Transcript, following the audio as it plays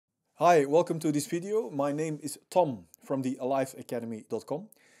Hi, welcome to this video. My name is Tom from the AliveAcademy.com,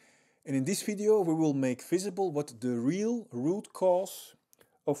 and in this video we will make visible what the real root cause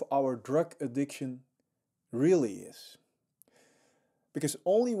of our drug addiction really is. Because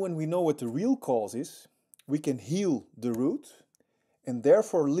only when we know what the real cause is, we can heal the root and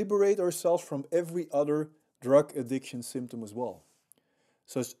therefore liberate ourselves from every other drug addiction symptom as well.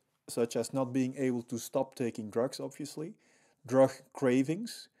 Such as not being able to stop taking drugs, obviously, drug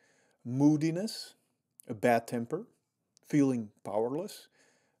cravings, moodiness, a bad temper, feeling powerless,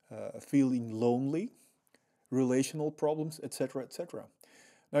 feeling lonely, relational problems, etc., etc.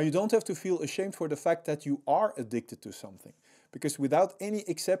 Now, you don't have to feel ashamed for the fact that you are addicted to something, because without any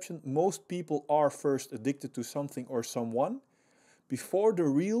exception, most people are first addicted to something or someone before the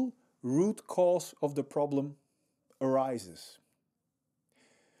real root cause of the problem arises.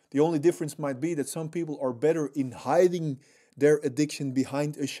 The only difference might be that some people are better in hiding their addiction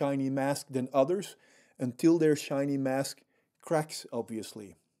behind a shiny mask than others, until their shiny mask cracks,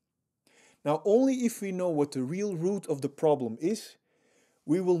 obviously. Now, only if we know what the real root of the problem is,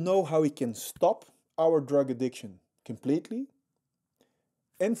 we will know how we can stop our drug addiction completely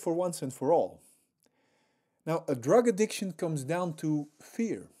and for once and for all. Now, a drug addiction comes down to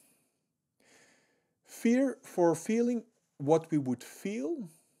fear. Fear for feeling what we would feel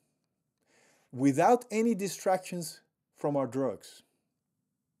without any distractions from our drugs.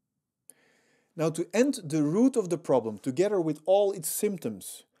 Now, to end the root of the problem, together with all its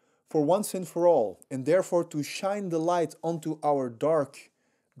symptoms, for once and for all, and therefore to shine the light onto our dark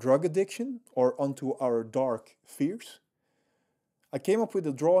drug addiction or onto our dark fears, I came up with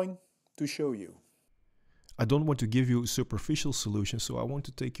a drawing to show you. I don't want to give you a superficial solution, so I want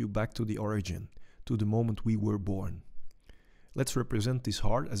to take you back to the origin, to the moment we were born. Let's represent this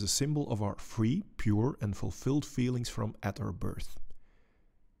heart as a symbol of our free, pure, and fulfilled feelings from at our birth.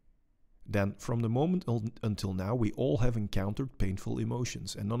 Then, from the moment until now, we all have encountered painful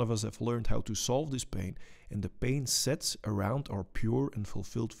emotions, and none of us have learned how to solve this pain, and the pain sets around our pure and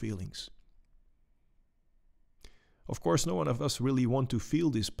fulfilled feelings. Of course, no one of us really want to feel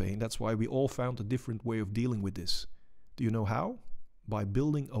this pain. That's why we all found a different way of dealing with this. Do you know how? By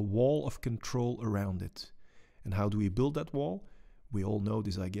building a wall of control around it. And how do we build that wall? We all know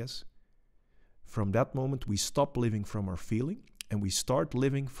this, I guess. From that moment, we stop living from our feeling and we start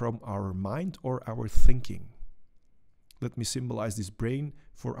living from our mind or our thinking. Let me symbolize this brain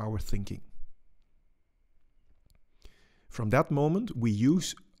for our thinking. From that moment, we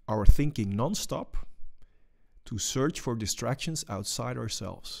use our thinking non-stop to search for distractions outside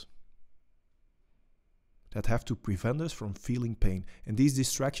ourselves that have to prevent us from feeling pain. And these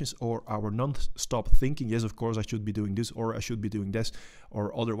distractions are our non-stop thinking. Yes, of course, I should be doing this, or I should be doing this,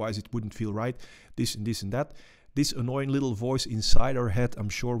 or otherwise it wouldn't feel right, this and this and that. This annoying little voice inside our head, I'm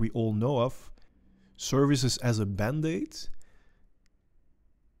sure we all know of, services as a band-aid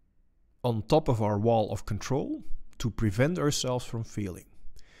on top of our wall of control to prevent ourselves from feeling.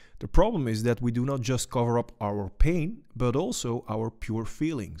 The problem is that we do not just cover up our pain, but also our pure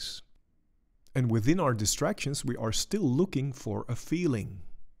feelings. And within our distractions, we are still looking for a feeling.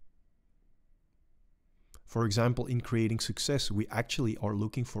 For example, in creating success, we actually are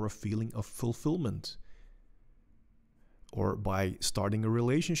looking for a feeling of fulfillment. Or by starting a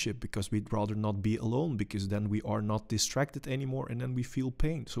relationship, because we'd rather not be alone, because then we are not distracted anymore and then we feel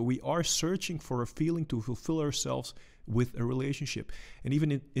pain. So we are searching for a feeling to fulfill ourselves with a relationship. And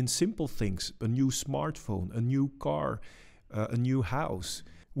even in simple things, a new smartphone, a new car, a new house,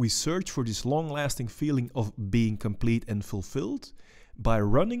 we search for this long-lasting feeling of being complete and fulfilled by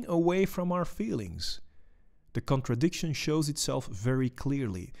running away from our feelings. The contradiction shows itself very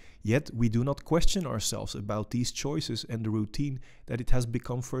clearly, yet we do not question ourselves about these choices and the routine that it has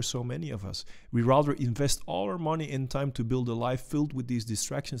become for so many of us. We rather invest all our money and time to build a life filled with these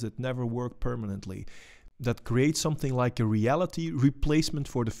distractions that never work permanently, that create something like a reality replacement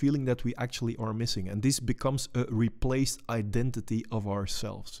for the feeling that we actually are missing. And this becomes a replaced identity of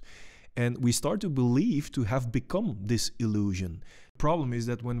ourselves. And we start to believe to have become this illusion. The problem is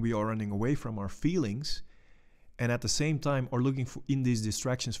that when we are running away from our feelings, and at the same time are looking for in these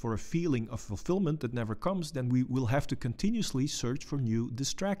distractions for a feeling of fulfillment that never comes, then we will have to continuously search for new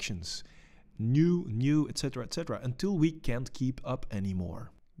distractions. New, etc., until we can't keep up anymore.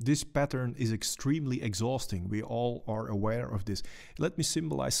 This pattern is extremely exhausting. We all are aware of this. Let me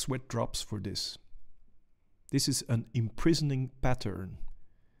symbolize sweat drops for this. This is an imprisoning pattern.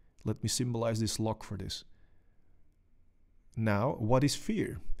 Let me symbolize this lock for this. Now, what is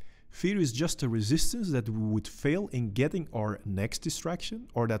fear? Fear is just a resistance that we would fail in getting our next distraction,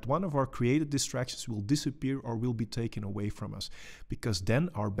 or that one of our created distractions will disappear or will be taken away from us, because then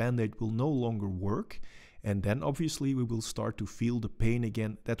our band-aid will no longer work, and then obviously we will start to feel the pain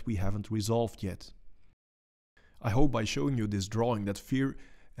again that we haven't resolved yet. I hope by showing you this drawing that fear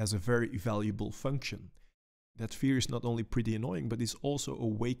has a very valuable function. That fear is not only pretty annoying, but is also a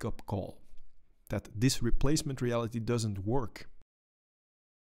wake-up call. That this replacement reality doesn't work.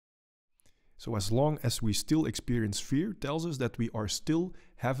 So as long as we still experience fear, tells us that we are still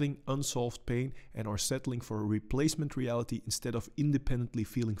having unsolved pain and are settling for a replacement reality instead of independently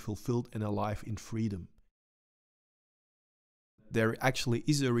feeling fulfilled and alive in freedom. There actually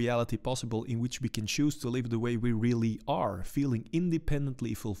is a reality possible in which we can choose to live the way we really are, feeling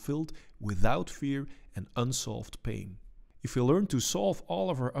independently fulfilled without fear and unsolved pain. If we learn to solve all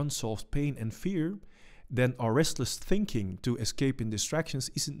of our unsolved pain and fear, then our restless thinking to escape in distractions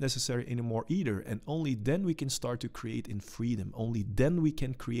isn't necessary anymore either, and only then we can start to create in freedom. Only then we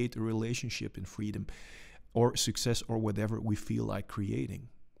can create a relationship in freedom, or success, or whatever we feel like creating.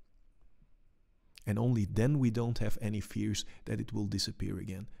 And only then we don't have any fears that it will disappear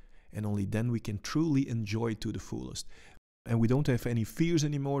again. And only then we can truly enjoy it to the fullest. And we don't have any fears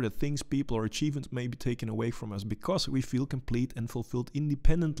anymore that things, people, or achievements may be taken away from us, because we feel complete and fulfilled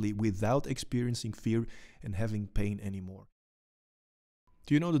independently without experiencing fear and having pain anymore.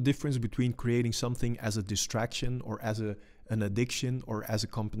 Do you know the difference between creating something as a distraction or as an addiction or as a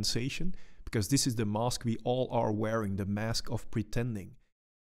compensation? Because this is the mask we all are wearing, the mask of pretending.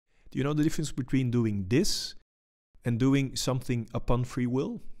 Do you know the difference between doing this and doing something upon free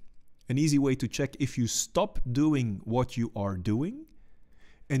will? An easy way to check if you stop doing what you are doing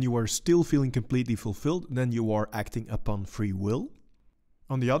and you are still feeling completely fulfilled, then you are acting upon free will.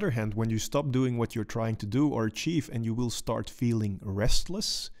 On the other hand, when you stop doing what you're trying to do or achieve and you will start feeling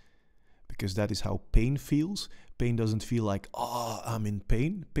restless, because that is how pain feels. Pain doesn't feel like, I'm in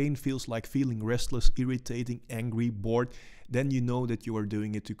pain. Pain feels like feeling restless, irritating, angry, bored. Then you know that you are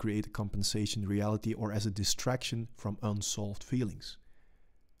doing it to create a compensation reality or as a distraction from unsolved feelings.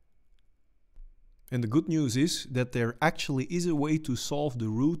 And the good news is that there actually is a way to solve the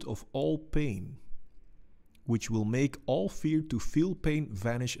root of all pain, which will make all fear to feel pain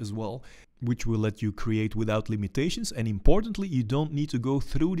vanish as well, which will let you create without limitations, and importantly, you don't need to go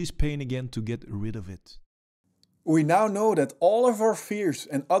through this pain again to get rid of it. We now know that all of our fears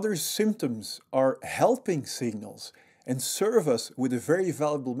and other symptoms are helping signals and serve us with a very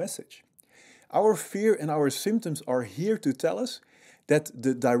valuable message. Our fear and our symptoms are here to tell us that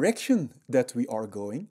the direction that we are going